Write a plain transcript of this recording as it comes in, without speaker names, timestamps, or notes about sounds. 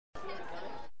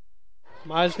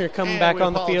Meisner coming back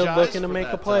on the field looking to make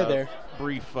a play there.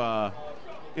 Brief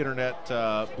internet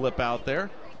blip out there.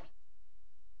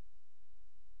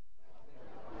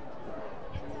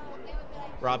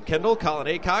 Rob Kendall, Colin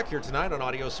Aycock here tonight on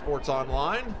Audio Sports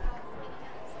Online.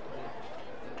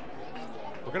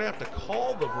 We're going to have to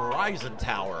call the Verizon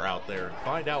tower out there and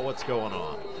find out what's going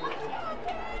on.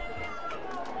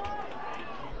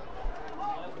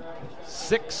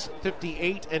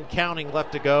 6:58 and counting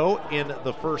left to go in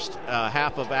the first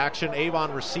half of action.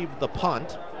 Avon received the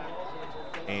punt.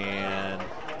 And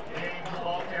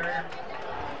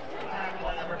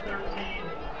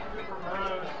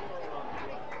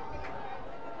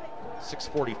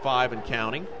 6:45 and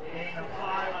counting.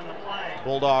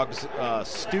 Bulldogs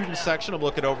student section, I'm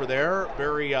looking over there,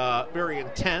 very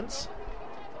intense.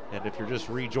 And if you're just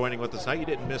rejoining with us tonight, you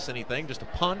didn't miss anything. Just a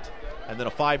punt and then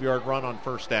a 5-yard run on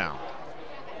first down.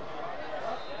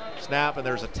 Snap, and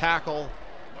there's a tackle.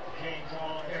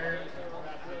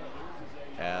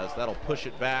 As that'll push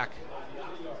it back.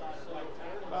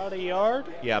 About a yard?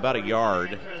 Yeah, about a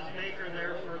yard.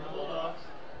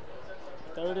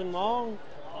 Third and long.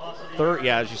 Third,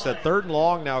 yeah, as you said, third and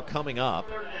long now coming up.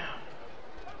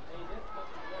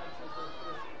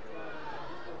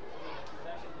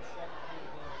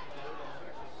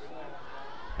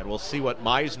 And we'll see what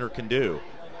Meisner can do.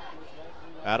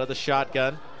 Out of the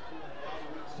shotgun.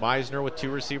 Meisner with 2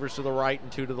 receivers to the right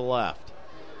and 2 to the left.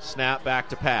 Snap back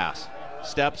to pass.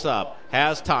 Steps up.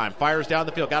 Has time. Fires down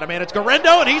the field. Got a man. It's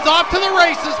Garendo, and he's off to the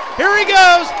races. Here he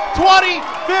goes. 20,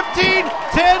 15,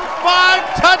 10, 5.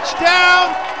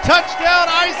 Touchdown. Touchdown,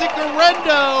 Isaac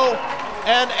Garendo.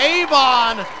 And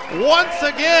Avon once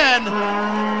again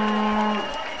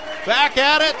back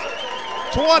at it.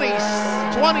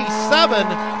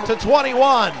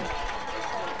 27-21.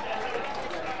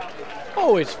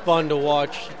 Always fun to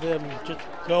watch them just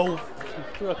go.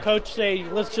 A coach say,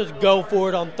 let's just go for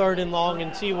it on third and long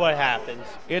and see what happens.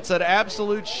 It's an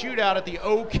absolute shootout at the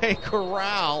OK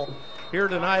Corral here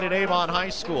tonight at Avon High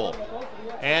School.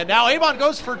 And now Avon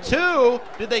goes for 2.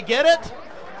 Did they get it?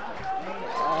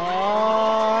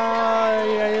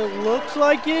 It looks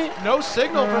like it. No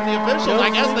signal from the officials. I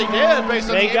guess they did based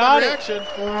on the reaction.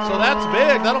 So that's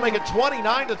big. That'll make it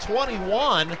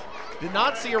 29-21. Did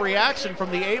not see a reaction from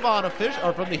the Avon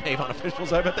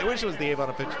officials. I bet they wish it was the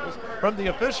Avon officials. From the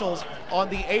officials on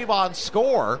the Avon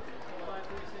score.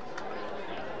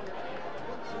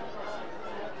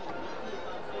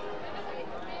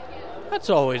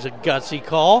 That's always a gutsy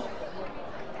call.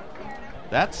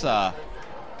 That's, well,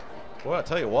 I'll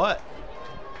tell you what.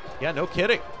 Yeah, no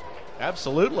kidding.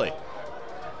 Absolutely.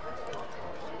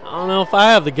 I don't know if I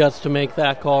have the guts to make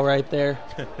that call right there.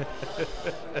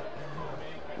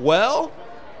 Well,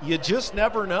 you just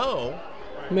never know.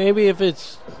 Maybe if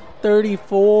it's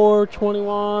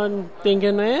 34-21,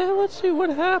 thinking, let's see what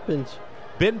happens.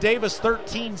 Ben Davis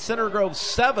 13, Center Grove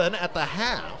 7 at the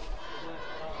half.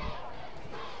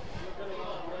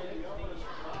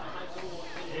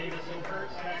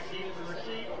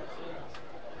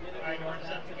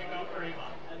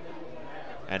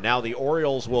 And now the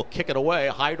Orioles will kick it away.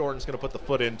 Hydorn's going to put the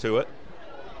foot into it.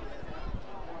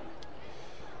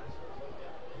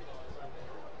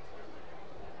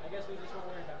 I guess we just don't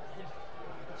worry about it.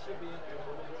 It should be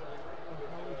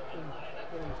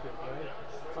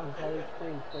on College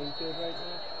Springs playing field right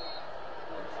now.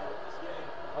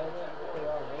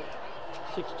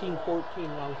 16-14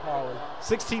 Roncalli.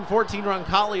 16-14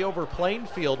 Roncalli over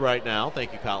Plainfield right now.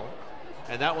 Thank you, Colin.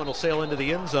 And that one will sail into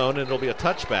the end zone, and it'll be a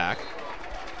touchback.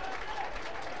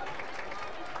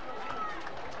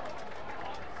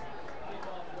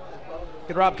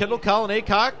 Rob Kendall, Colin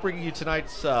Aycock bringing you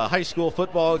tonight's high school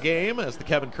football game as the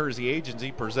Kevin Kersey Agency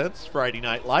presents Friday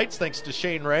Night Lights. Thanks to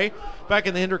Shane Ray back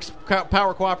in the Hendricks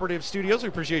Power Cooperative Studios. We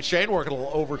appreciate Shane working a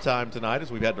little overtime tonight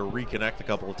as we've had to reconnect a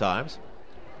couple of times.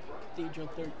 Cathedral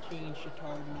 13,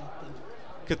 Chittard nothing.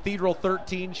 Cathedral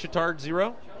 13, Chittard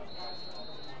 0.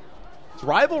 It's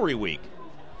rivalry week.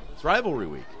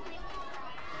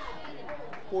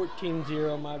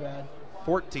 14-0, my bad.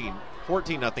 14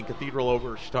 nothing Cathedral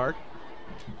over Chittard.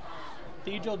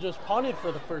 Cathedral just punted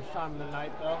for the first time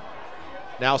tonight, though.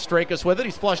 Now Strakus with it.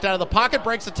 He's flushed out of the pocket,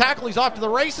 breaks the tackle. He's off to the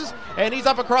races, and he's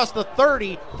up across the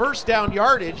 30. First down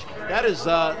yardage. That is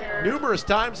numerous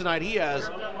times tonight he has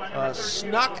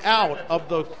snuck out of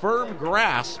the firm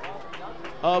grasp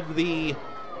of the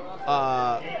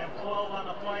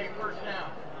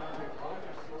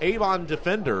Avon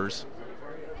defenders.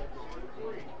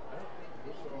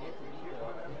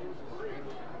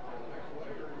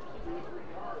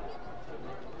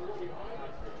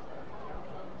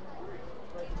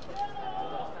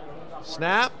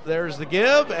 Snap, there's the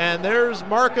give, and there's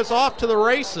Marcus off to the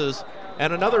races.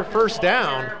 And another first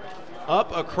down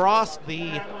up across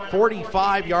the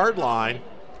 45-yard line.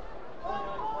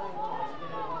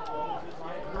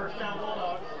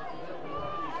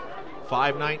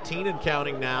 .5:19 and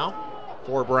counting now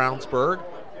for Brownsburg.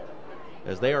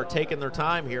 As they are taking their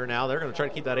time here now, they're going to try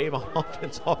to keep that Avon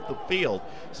offense off the field.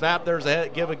 Snap, there's a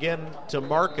give again to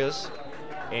Marcus.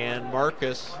 And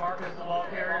Marcus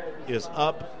is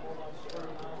up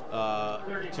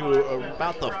to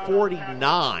about the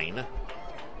 49.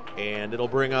 And it'll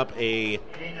bring up a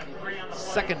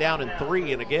 2nd down and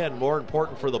 3. And again, more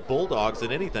important for the Bulldogs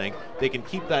than anything, they can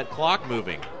keep that clock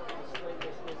moving.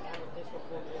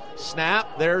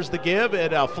 Snap, there's the give,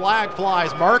 and a flag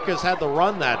flies. Marcus had the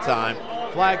run that time.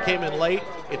 Flag came in late.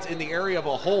 It's in the area of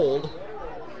a hold.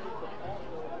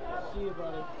 See you,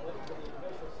 buddy.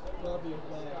 Love you,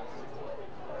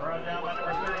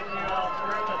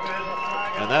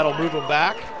 And that'll move him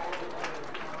back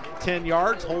 10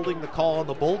 yards, holding the call on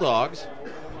the Bulldogs.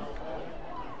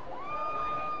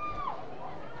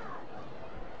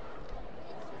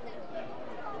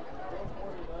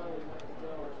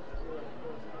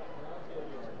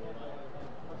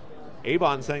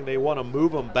 Avon saying they want to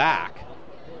move them back.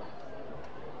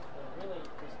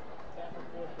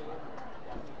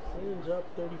 Lions up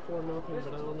 34-0,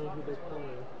 but I don't know who they're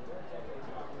playing.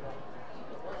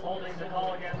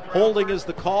 Holding is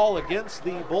the call against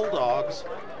the Bulldogs,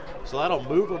 so that'll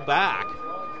move them back,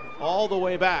 all the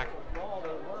way back.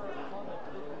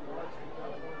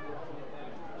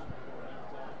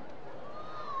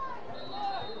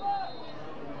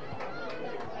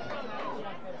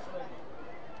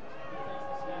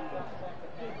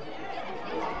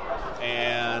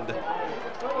 And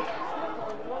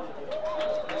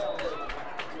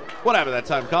what happened that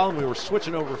time, Colin? We were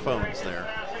switching over phones there.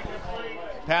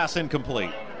 Pass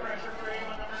incomplete.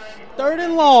 3rd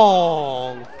and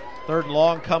long. 3rd and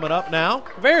long coming up now.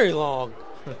 Very long.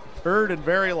 3rd and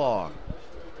very long.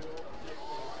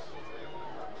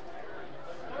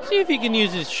 See if he can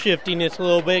use his shiftiness a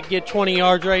little bit, get 20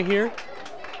 yards right here.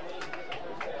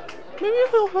 Maybe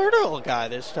he'll hurt a little guy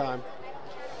this time.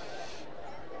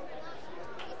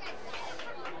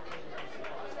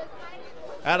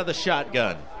 Out of the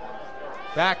shotgun.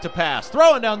 Back to pass.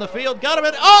 Throwing down the field. Got him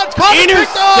in. Oh, it's caught.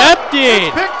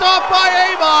 Intercepted. It's picked off by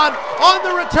Avon on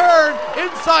the return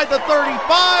inside the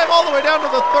 35 all the way down to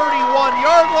the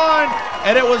 31-yard line.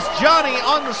 And it was Johnny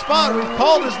on the spot. We've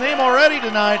called his name already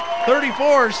tonight.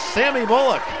 34, Sammy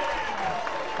Bullock.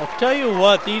 I'll tell you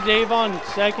what, these Avon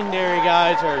secondary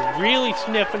guys are really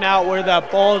sniffing out where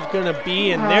that ball is going to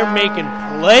be, and they're making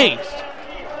plays.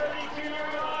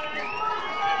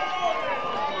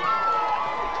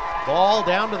 Ball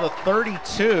down to the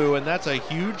 32, and that's a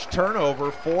huge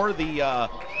turnover for the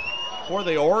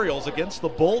Orioles against the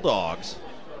Bulldogs.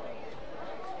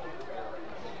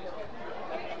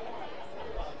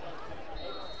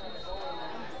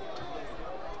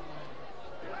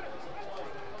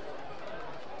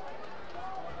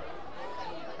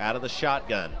 Out of the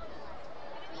shotgun.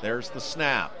 There's the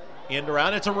snap. End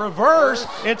around. It's a reverse.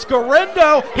 It's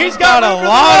Garendo. He's got a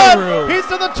lot of room. He's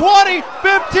to the 20,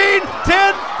 15,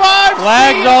 10, 5.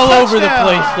 Flags all over the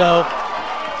place, though.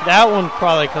 That one's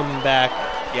probably coming back.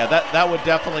 Yeah, that would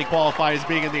definitely qualify as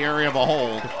being in the area of a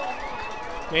hold.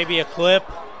 Maybe a clip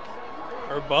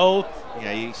or both.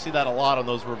 Yeah, you see that a lot on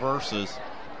those reverses.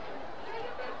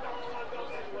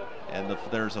 And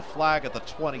there's a flag at the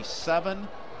 27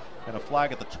 and a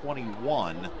flag at the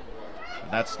 21.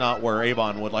 And that's not where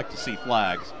Avon would like to see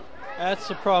flags. That's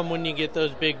the problem when you get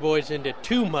those big boys into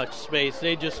too much space.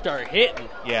 They just start hitting.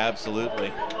 Yeah,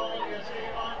 absolutely.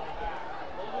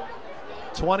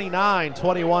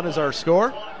 29-21 is our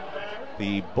score.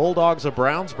 The Bulldogs of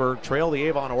Brownsburg trail the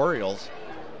Avon Orioles.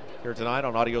 Here tonight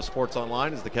on Audio Sports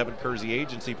Online as the Kevin Kersey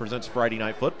Agency presents Friday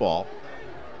Night Football.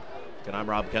 And I'm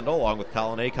Rob Kendall along with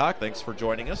Colin Aycock. Thanks for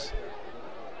joining us.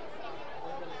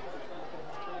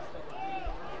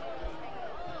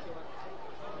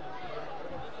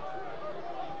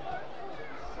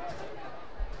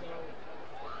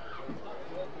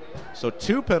 So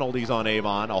 2 penalties on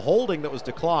Avon, a holding that was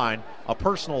declined, a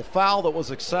personal foul that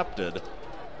was accepted.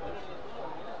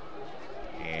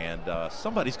 And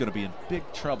somebody's going to be in big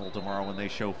trouble tomorrow when they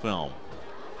show film.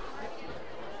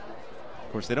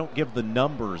 Of course, they don't give the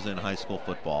numbers in high school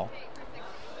football.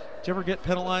 Did you ever get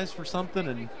penalized for something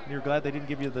and you're glad they didn't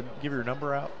give your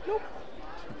number out? Nope.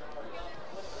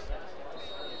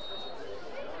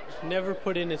 Never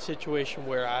put in a situation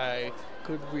where I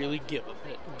could really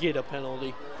get a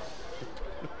penalty.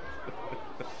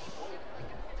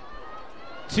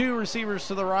 2 receivers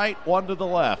to the right, 1 to the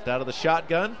left. Out of the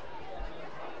shotgun.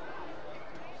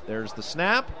 There's the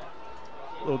snap.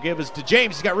 Little give is to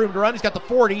James. He's got room to run. He's got the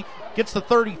 40. Gets the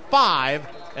 35.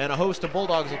 And a host of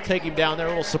Bulldogs will take him down there. A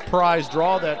little surprise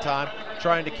draw that time.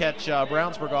 Trying to catch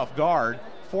Brownsburg off guard.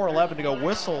 4:11 to go.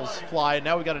 Whistles fly. And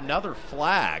now we got another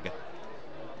flag.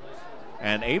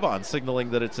 And Avon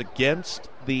signaling that it's against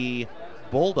the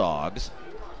Bulldogs.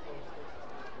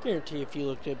 Guarantee if you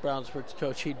looked at Brownsburg's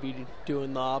coach, he'd be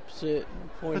doing the opposite,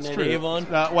 pointing That's at true. Avon.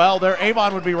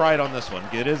 Avon would be right on this one.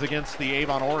 It is against the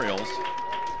Avon Orioles.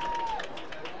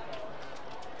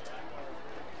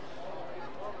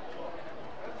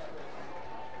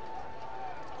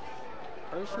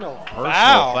 Personal Personal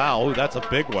foul. foul. Ooh, that's a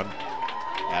big one.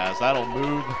 As that'll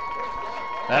move.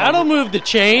 That'll move the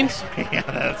chains.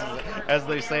 Yeah, as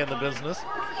they say in the business.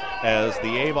 As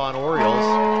the Avon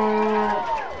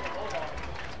Orioles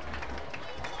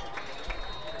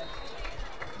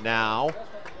now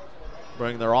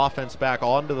bring their offense back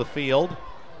onto the field.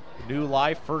 New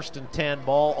life, 1st and 10,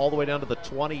 ball all the way down to the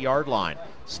 20-yard line.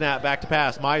 Snap back to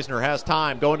pass. Meisner has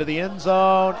time. Going to the end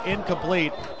zone.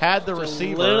 Incomplete. Had the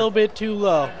receiver. A little bit too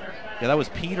low. Yeah, that was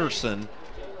Peterson.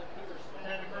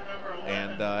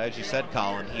 And as you said,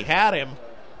 Colin, he had him,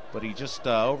 but he just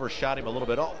overshot him a little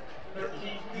bit. Oh,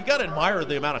 you got to admire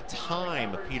the amount of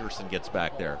time Peterson gets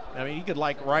back there. I mean, he could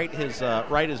write his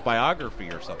biography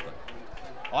or something.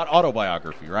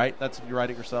 Autobiography, right? That's if you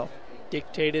write it yourself.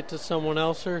 Dictate it to someone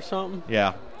else or something.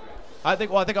 Yeah, I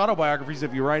think autobiographies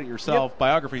if you write it yourself. Yep.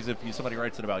 Biographies if somebody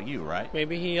writes it about you, right?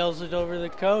 Maybe he yells it over the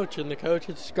coach, and the coach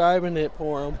is scribing it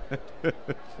for him.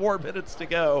 4 minutes to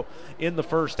go in the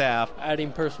first half.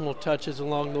 Adding personal touches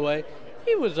along the way.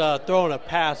 He was throwing a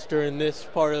pass during this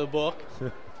part of the book.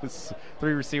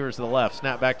 3 receivers to the left.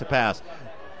 Snap back to pass.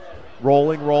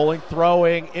 Rolling,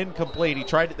 throwing, incomplete.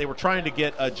 They were trying to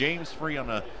get James free on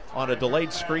a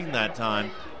delayed screen that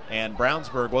time, and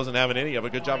Brownsburg wasn't having any of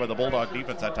it. Good job by the Bulldog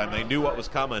defense that time. They knew what was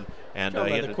coming, and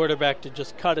the quarterback to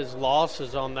just cut his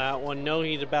losses on that one. Know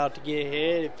he's about to get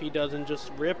hit if he doesn't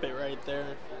just rip it right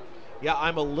there. Yeah,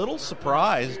 I'm a little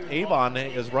surprised. Avon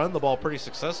has run the ball pretty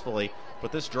successfully,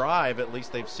 but this drive, at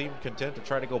least they've seemed content to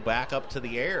try to go back up to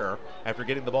the air after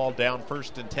getting the ball down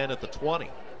 1st and 10 at the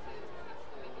 20.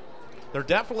 They're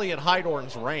definitely in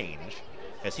Heidorn's range,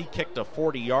 as he kicked a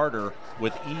 40-yarder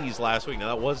with ease last week.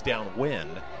 Now, that was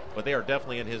downwind, but they are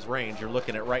definitely in his range. You're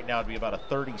looking at right now to be about a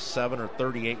 37 or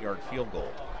 38-yard field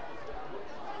goal.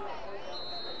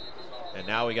 And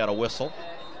now we got a whistle.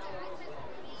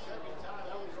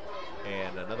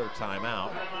 And another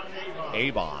timeout.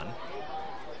 Avon.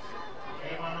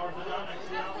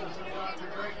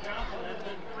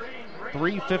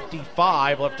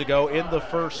 3:55 left to go in the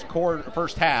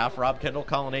first half. Rob Kendall,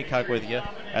 Colin Aycock with you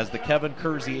as the Kevin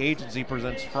Kersey Agency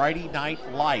presents Friday Night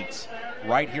Lights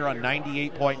right here on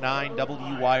 98.9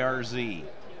 WYRZ.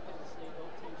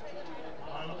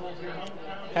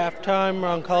 Halftime,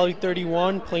 Roncalli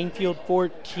 31, Plainfield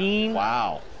 14.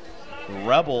 Wow. The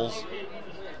Rebels,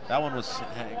 that one was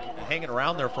hanging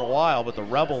around there for a while, but the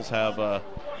Rebels have...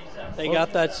 They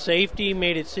got that safety,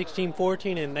 made it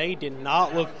 16-14, and they did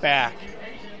not look back.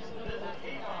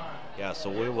 Yeah, so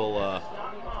we will...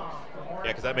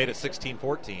 because that made it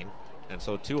 16-14. And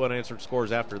so 2 unanswered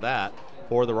scores after that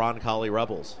for the Roncalli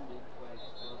Rebels.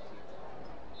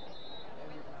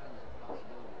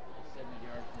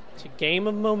 It's a game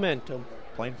of momentum.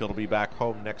 Plainfield will be back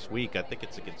home next week. I think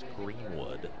it's against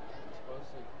Greenwood.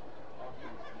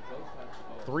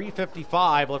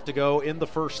 3:55 left to go in the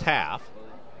first half.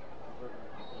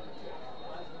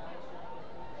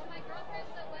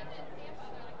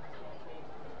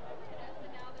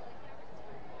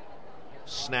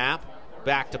 Snap,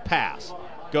 back to pass.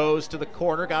 Goes to the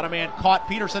corner, got a man caught.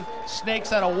 Peterson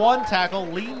snakes out a 1 tackle,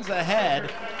 leans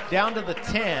ahead, down to the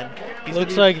 10.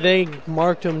 Looks like they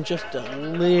marked him just a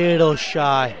little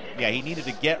shy. Yeah, he needed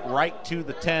to get right to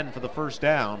the 10 for the first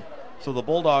down. So the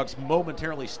Bulldogs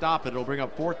momentarily stop it. It'll bring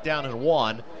up 4th down and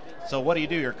 1. So what do you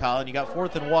do here, Colin? You got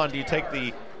 4th and 1. Do you take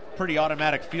the pretty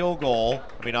automatic field goal?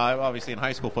 I mean, obviously in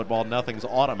high school football, nothing's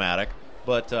automatic.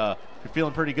 But you're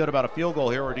feeling pretty good about a field goal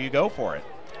here, or do you go for it?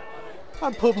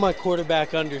 I'd put my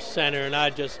quarterback under center, and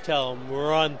I'd just tell him,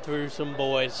 run through some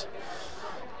boys.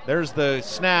 There's the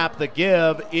snap. The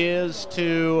give is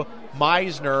to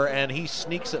Meisner, and he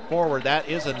sneaks it forward. That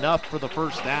is enough for the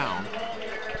first down.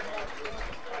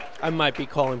 I might be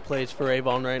calling plays for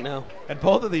Avon right now. And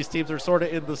both of these teams are sort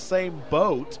of in the same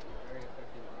boat,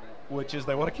 which is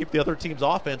they want to keep the other team's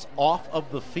offense off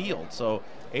of the field. So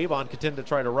Avon continue to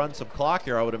try to run some clock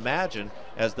here, I would imagine,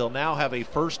 as they'll now have a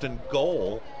 1st and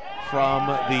goal from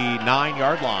the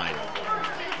 9-yard line.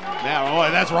 Yeah,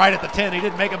 boy, that's right at the 10. He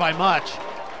didn't make it by much.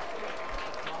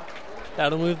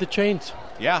 That'll move the chains.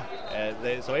 Yeah,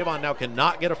 so Avon now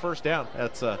cannot get a first down.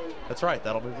 That's right.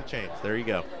 That'll move the chains. There you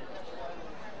go.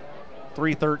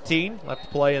 3:13 left to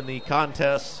play in the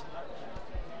contest.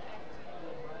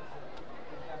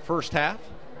 First half.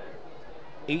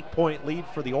 8-point lead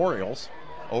for the Orioles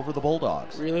over the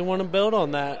Bulldogs. Really want to build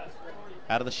on that.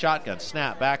 Out of the shotgun,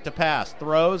 snap, back to pass,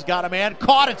 throws, got a man,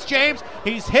 caught, it's James,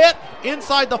 he's hit,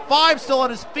 inside the 5, still on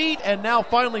his feet, and now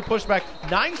finally pushed back.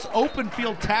 Nice open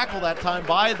field tackle that time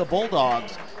by the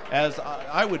Bulldogs, as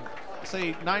I would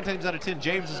say 9 times out of 10,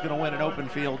 James is going to win an open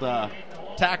field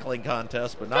tackling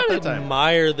contest, but not that time. I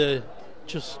admire the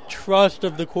just trust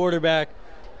of the quarterback.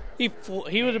 He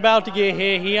was about to get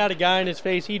hit, he had a guy in his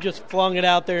face, he just flung it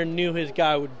out there and knew his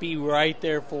guy would be right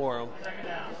there for him.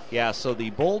 Yeah, so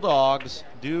the Bulldogs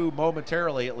do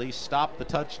momentarily at least stop the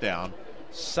touchdown.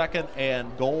 2nd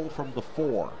and goal from the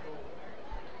 4.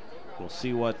 We'll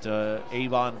see what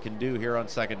Avon can do here on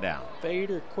 2nd down.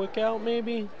 Fade or quick out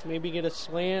maybe? Maybe get a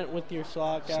slant with your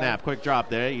slot guy. Snap, quick drop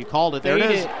there. You called it. Fade there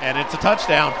it is. And it's a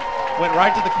touchdown. Went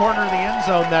right to the corner of the end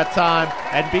zone that time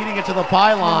and beating it to the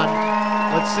pylon.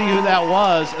 Let's see who that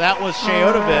was. That was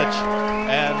Shayotovich.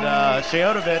 And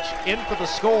Shayotovich in for the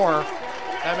score.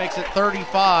 That makes it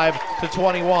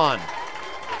 35-21.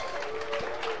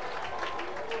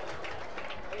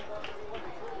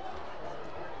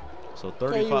 So 35.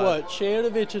 Tell you what,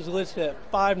 Shayotovich is listed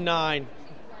at 5'9".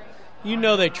 You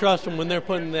know they trust him when they're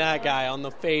putting that guy on the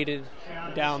faded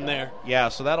down there. Yeah,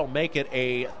 so that'll make it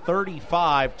a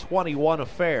 35-21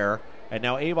 affair. And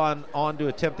now Avon on to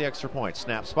attempt the extra point.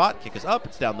 Snap spot, kick is up,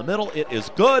 it's down the middle, it is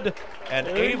good. And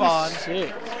 36. Avon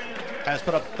has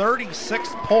put up 36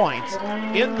 points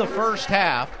in the first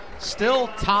half. Still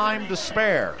time to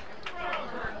spare.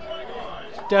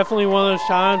 Definitely one of those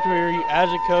times where, as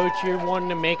a coach, you're wanting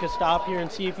to make a stop here and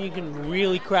see if you can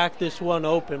really crack this one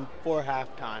open before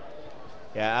halftime.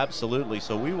 Yeah, absolutely.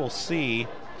 So we will see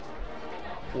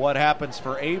what happens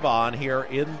for Avon here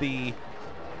in the...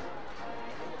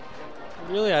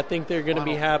 Really, I think they're going to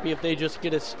be happy if they just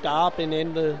get a stop and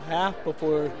end the half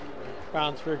before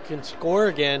Brownsburg can score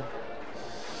again.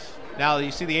 Now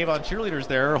you see the Avon cheerleaders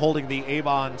there holding the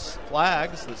Avon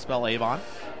flags that spell Avon.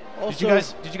 Also,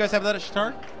 did you guys have that at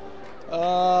Chatard?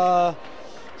 Chatard's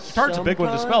sometime? a big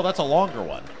one to spell. That's a longer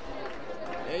one.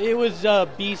 It was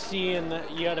BC, and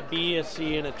you had a B, a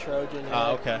C, and a Trojan.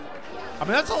 Okay. I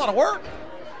mean, that's a lot of work.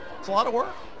 It's a lot of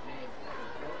work.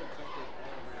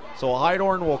 So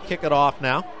Hydorn will kick it off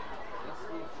now.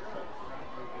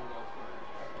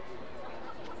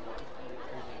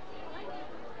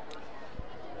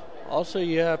 Also,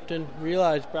 you have to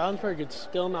realize Brownsburg is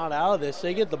still not out of this.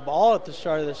 They get the ball at the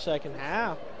start of the second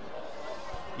half.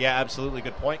 Yeah, absolutely.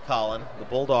 Good point, Colin. The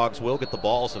Bulldogs will get the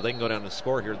ball, so if they can go down and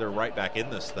score here, they're right back in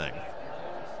this thing.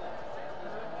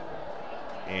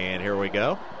 And here we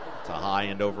go. It's a high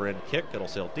end over end kick. It'll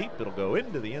sail deep. It'll go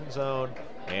into the end zone,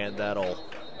 and that'll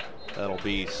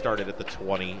be started at the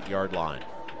 20-yard line.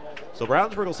 So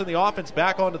Brownsburg will send the offense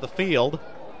back onto the field.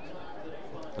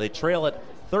 They trail it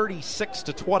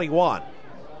 36-21.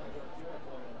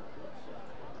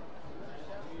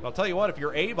 I'll tell you what, if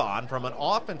you're Avon, from an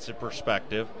offensive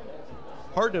perspective,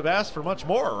 hard to have asked for much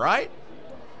more, right?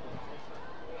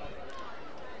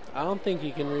 I don't think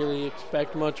you can really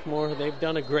expect much more. They've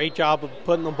done a great job of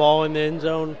putting the ball in the end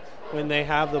zone when they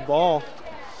have the ball.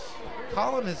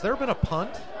 Colin, has there been a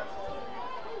punt?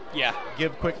 Yeah.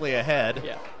 Give quickly ahead.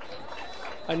 Yeah.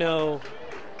 I know.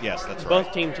 Yes, that's right.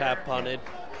 Both teams have punted.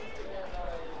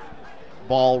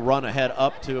 Ball run ahead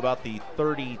up to about the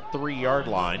 33-yard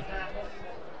line.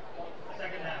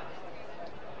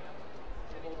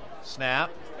 Snap,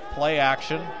 play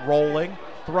action, rolling,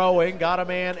 throwing, got a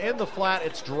man in the flat.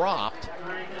 It's dropped.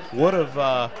 Would have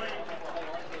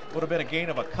been a gain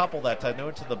of a couple that time.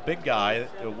 Went to the big guy.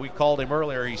 We called him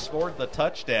earlier. He scored the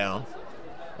touchdown.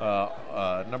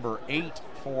 Number 8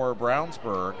 for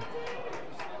Brownsburg,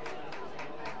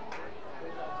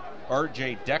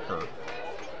 R.J. Decker.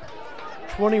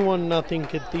 21-0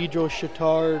 Cathedral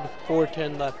Chatard,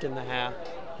 4:10 left in the half.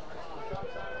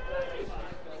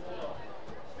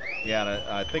 Yeah, and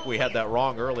I think we had that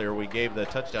wrong earlier. We gave the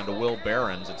touchdown to Will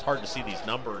Behrens. It's hard to see these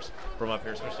numbers from up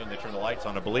here, especially when they turn the lights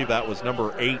on. I believe that was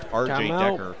number 8, R.J.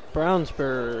 Decker.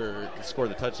 Brownsburg scored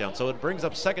the touchdown. So it brings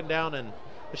up 2nd down, and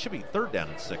it should be 3rd down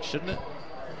and 6, shouldn't it?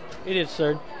 It is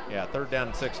 3rd. Yeah, 3rd down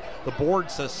and 6. The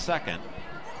board says 2nd,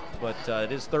 but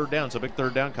it is 3rd down, so big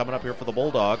 3rd down coming up here for the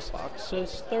Bulldogs. Box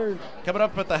says 3rd. Coming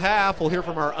up at the half, we'll hear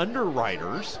from our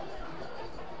underwriters.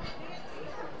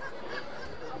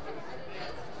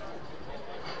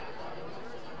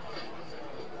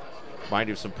 Mind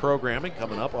you, some programming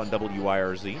coming up on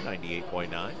WYRZ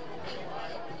 98.9.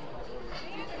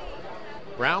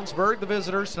 Brownsburg, the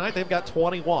visitors tonight, they've got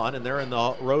 21, and they're in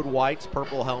the road whites,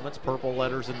 purple helmets, purple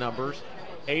letters and numbers.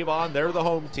 Avon, they're the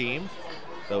home team.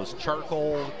 Those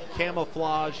charcoal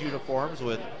camouflage uniforms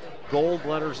with gold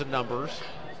letters and numbers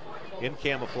in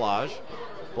camouflage.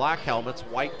 Black helmets,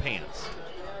 white pants.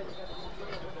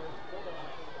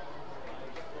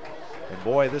 And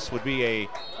boy, this would be a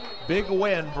big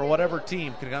win for whatever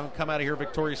team can come out of here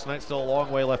victorious tonight. Still a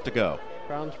long way left to go.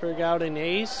 Brownsburg out in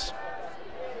ace.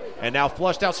 And now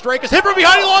flushed out. Strake is hit from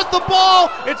behind. He lost the ball.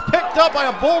 It's picked up by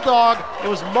a Bulldog. It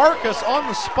was Marcus on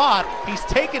the spot. He's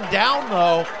taken down,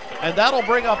 though, and that'll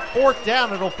bring up fourth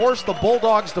down. It'll force the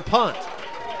Bulldogs to punt.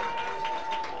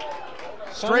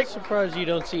 I'm surprised you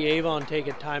don't see Avon take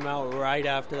a timeout right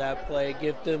after that play.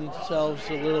 Give themselves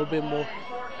a little bit more.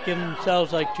 Give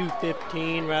themselves like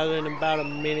 2:15 rather than about a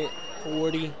minute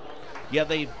 40. Yeah,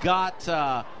 they've got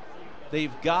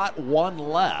one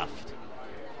left.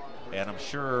 And I'm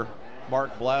sure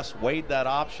Mark Bless weighed that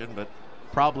option, but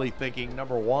probably thinking,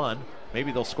 number one,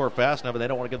 maybe they'll score fast enough, and they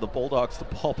don't want to give the Bulldogs the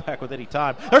ball back with any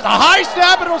time. There's a high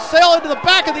snap, and it'll sail into the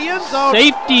back of the end zone.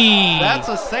 Safety! That's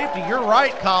a safety. You're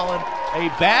right, Colin. A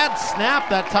bad snap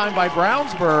that time by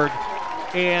Brownsburg,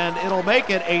 and it'll make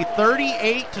it a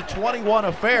 38-21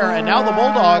 affair, and now the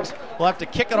Bulldogs will have to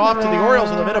kick it off to the Orioles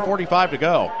with a minute 45 to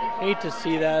go. Hate to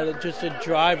see that. It's just a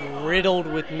drive riddled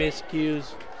with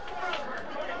miscues.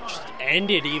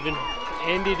 Ended even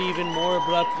more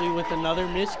abruptly with another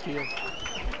miscue.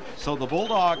 So the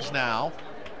Bulldogs now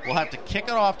will have to kick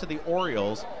it off to the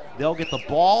Orioles. They'll get the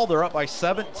ball. They're up by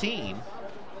 17.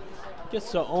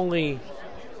 Just the only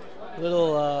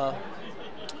little,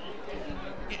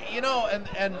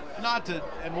 and not to,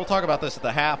 and we'll talk about this at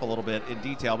the half a little bit in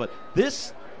detail, but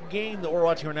this game that we're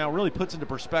watching right now really puts into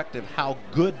perspective how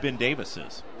good Ben Davis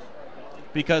is.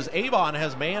 Because Avon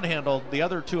has manhandled the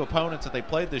other two opponents that they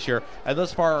played this year, and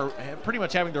thus far pretty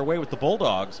much having their way with the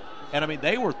Bulldogs. And, I mean,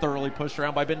 they were thoroughly pushed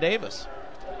around by Ben Davis.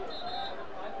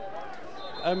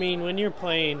 I mean, when you're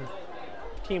playing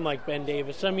a team like Ben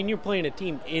Davis, I mean, you're playing a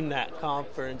team in that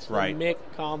conference, the right.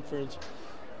 MIC conference.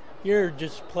 You're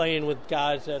just playing with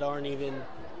guys that aren't even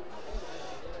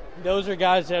 – those are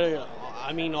guys that are –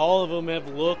 I mean, all of them have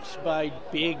looks by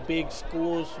big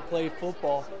schools to play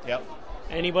football. Yep.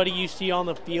 Anybody you see on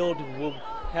the field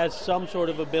has some sort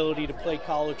of ability to play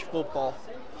college football.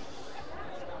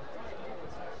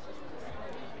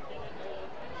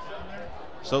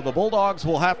 So the Bulldogs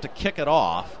will have to kick it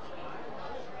off.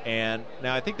 And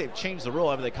now I think they've changed the rule,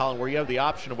 haven't they, Colin, where you have the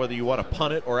option of whether you want to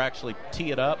punt it or actually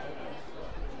tee it up.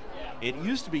 It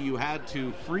used to be you had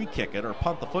to free kick it or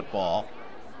punt the football.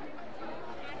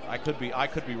 I could be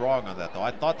wrong on that, though.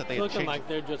 I thought that they had changed. Looking like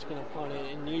they're just going to punt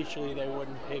it, and usually they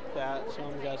wouldn't pick that, so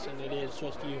I'm guessing it is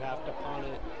just you have to punt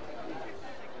it.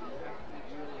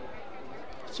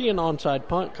 See an onside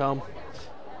punt come.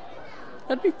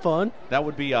 That'd be fun. That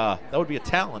would be a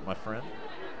talent, my friend.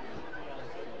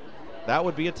 That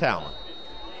would be a talent.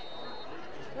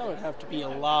 That would have to be a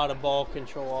lot of ball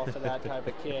control off of that type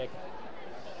of kick.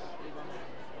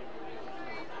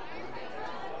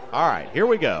 All right, here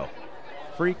we go.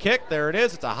 Free kick, there it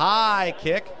is. It's a high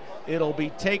kick. It'll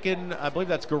be taken, I believe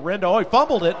that's Garindo. Oh, he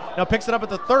fumbled it. Now picks it up at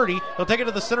the 30. He'll take it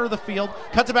to the center of the field,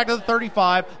 cuts it back to the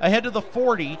 35, ahead to the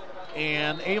 40,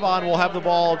 and Avon will have the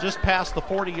ball just past the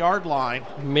 40-yard line.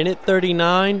 Minute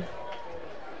 39,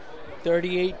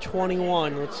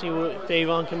 38-21. Let's see if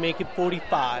Avon can make it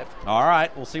 45. All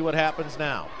right, we'll see what happens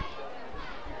now.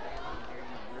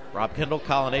 Rob Kendall,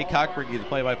 Colin Aycock bringing you the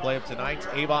play-by-play of tonight's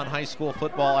Avon High School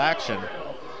football action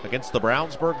against the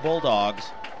Brownsburg Bulldogs.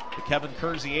 The Kevin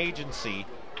Kersey Agency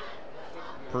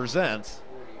presents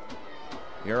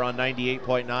here on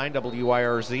 98.9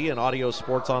 WYRZ and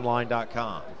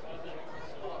AudioSportsOnline.com.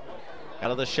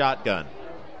 Out of the shotgun.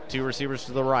 Two receivers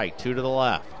to the right, two to the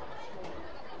left.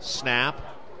 Snap,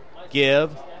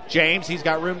 give. James, he's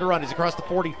got room to run. He's across the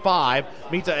 45.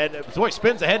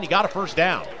 Spins ahead, and he got a first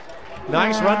down.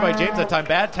 Nice run by James that time.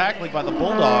 Bad tackling by the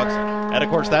Bulldogs. And, of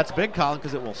course, that's big, Colin,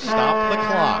 because it will stop the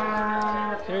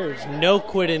clock. There's no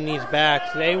quit in these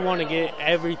backs. They want to get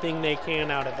everything they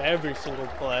can out of every single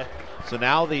play. So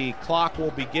now the clock will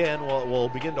begin. Will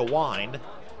begin to wind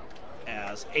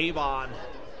as Avon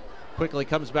quickly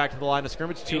comes back to the line of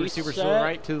scrimmage. Two receivers to the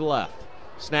right, to the left.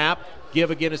 Snap.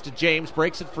 Give again is to James.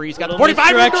 Breaks it free. He's got the 45.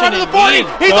 He's to the 40.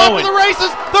 He's off to the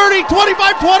races. 30,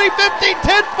 25, 20, 15,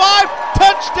 10, 5.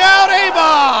 Touchdown,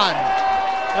 Avon.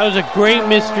 That was a great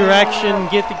misdirection.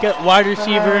 Get the wide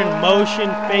receiver in motion,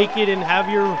 fake it, and have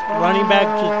your running back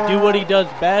just do what he does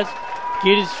best.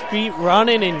 Get his feet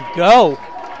running and go.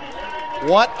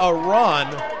 What a run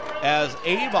as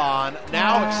Avon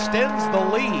now extends the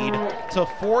lead to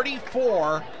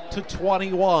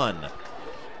 44-21.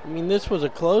 I mean, this was a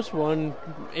close one.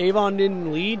 Avon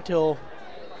didn't lead till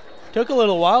took a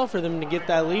little while for them to get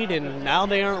that lead, and now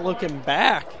they aren't looking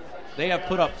back. They have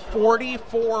put up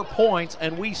 44 points,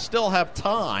 and we still have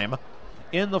time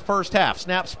in the first half.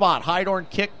 Snap spot, Hydorn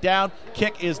kick down.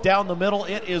 Kick is down the middle.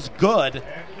 It is good.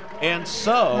 And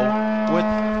so,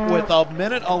 with a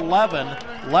minute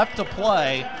 11 left to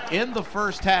play in the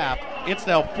first half, it's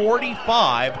now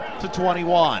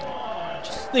 45-21.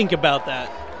 Just think about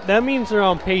that. That means they're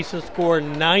on pace to score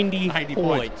 90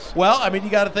 points. Well, I mean, you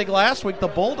got to think last week the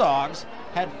Bulldogs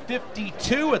had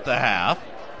 52 at the half.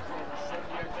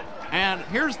 And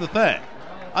here's the thing.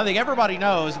 I think everybody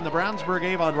knows in the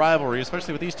Brownsburg-Avon rivalry,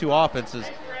 especially with these two offenses,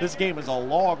 this game is a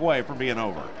long way from being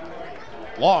over.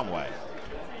 Long way.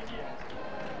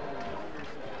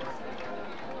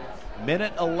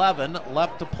 Minute 11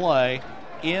 left to play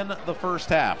in the first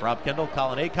half. Rob Kendall,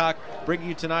 Colin Aycock bringing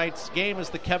you tonight's game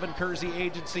as the Kevin Kersey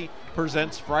Agency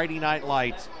presents Friday Night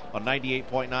Lights on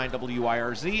 98.9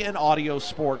 WIRZ and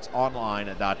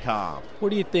AudioSportsOnline.com. What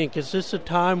do you think? Is this a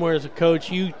time where, as a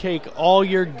coach, you take all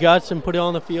your guts and put it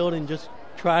on the field and just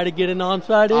try to get an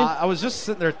onside in? I was just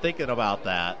sitting there thinking about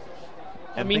that.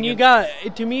 I mean,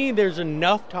 to me, there's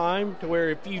enough time to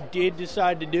where if you did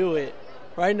decide to do it,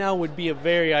 right now would be a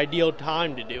very ideal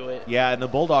time to do it. Yeah, and the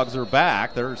Bulldogs are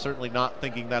back. They're certainly not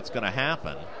thinking that's going to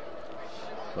happen.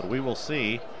 But we will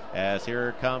see as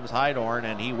here comes Hydorn,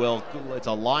 and he will, it's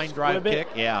a line drive kick.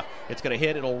 Yeah, it's going to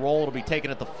hit, it'll roll, it'll be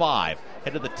taken at the 5.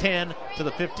 Head to the 10, to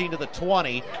the 15, to the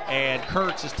 20, and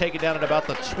Kurtz is taken down at about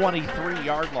the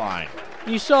 23-yard line.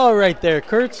 You saw it right there.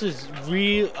 Kurtz is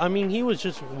real. I mean, he was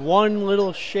just one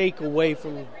little shake away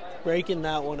from breaking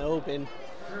that one open.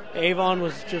 Avon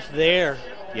was just there.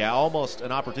 Yeah, almost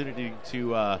an opportunity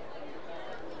to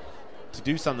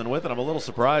do something with it. I'm a little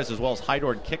surprised as well as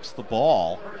Hydorn kicks the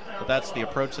ball, but that's the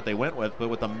approach that they went with. But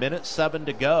with a minute 7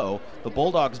 to go, the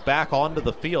Bulldogs back onto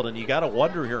the field, and you got to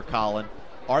wonder here, Colin,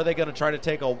 are they going to try to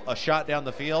take a shot down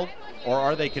the field, or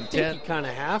are they content? I think you kind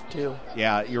of have to.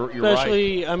 Yeah, you're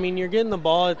Especially, right. I mean, you're getting the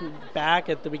ball back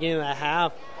at the beginning of the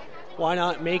half. Why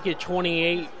not make it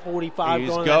 28-45? He's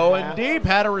going deep.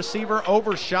 Had a receiver,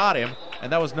 overshot him,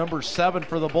 and that was number 7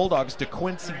 for the Bulldogs,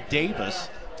 DeQuincy Davis.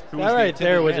 That right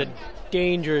there was a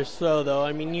dangerous throw, though.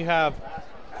 I mean, you have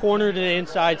corner to the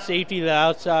inside, safety to the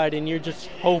outside, and you're just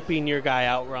hoping your guy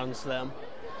outruns them.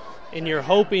 And you're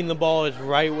hoping the ball is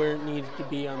right where it needs to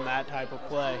be on that type of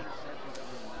play.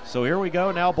 So here we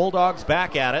go now. Bulldogs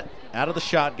back at it, out of the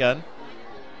shotgun.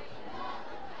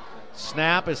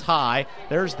 Snap is high.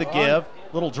 There's the give.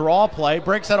 Little draw play.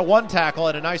 Breaks out of one tackle,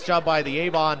 and a nice job by the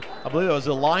Avon. I believe it was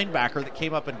a linebacker that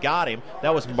came up and got him.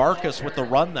 That was Marcus with the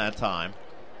run that time.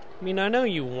 I mean, I know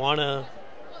you want to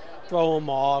throw them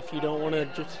off. You don't want to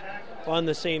just run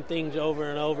the same things over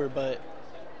and over, but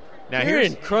now you're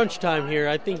in crunch time here.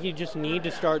 I think you just need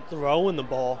to start throwing the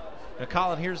ball. Now,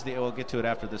 Colin, we'll get to it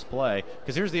after this play,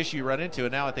 because here's the issue you run into,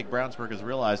 and now I think Brownsburg has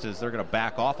realized is they're going to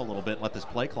back off a little bit and let this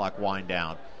play clock wind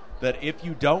down. That if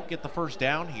you don't get the first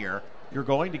down here, you're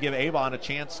going to give Avon a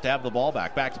chance to have the ball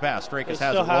back. Back to pass. Strakus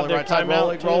has it. Rolling right side.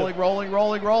 Rolling.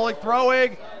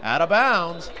 Throwing. Out of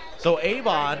bounds. So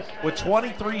Avon, with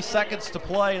 23 seconds to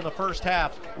play in the first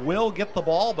half, will get the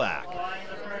ball back.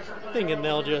 I'm thinking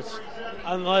they'll just,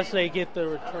 unless they get the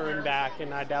return back,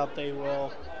 and I doubt they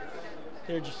will,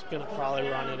 they're just going to probably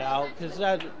run it out. Because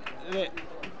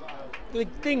the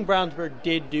thing Brownsburg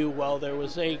did do well there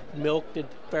was they milked a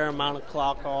fair amount of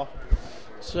clock off.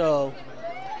 So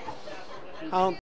I don't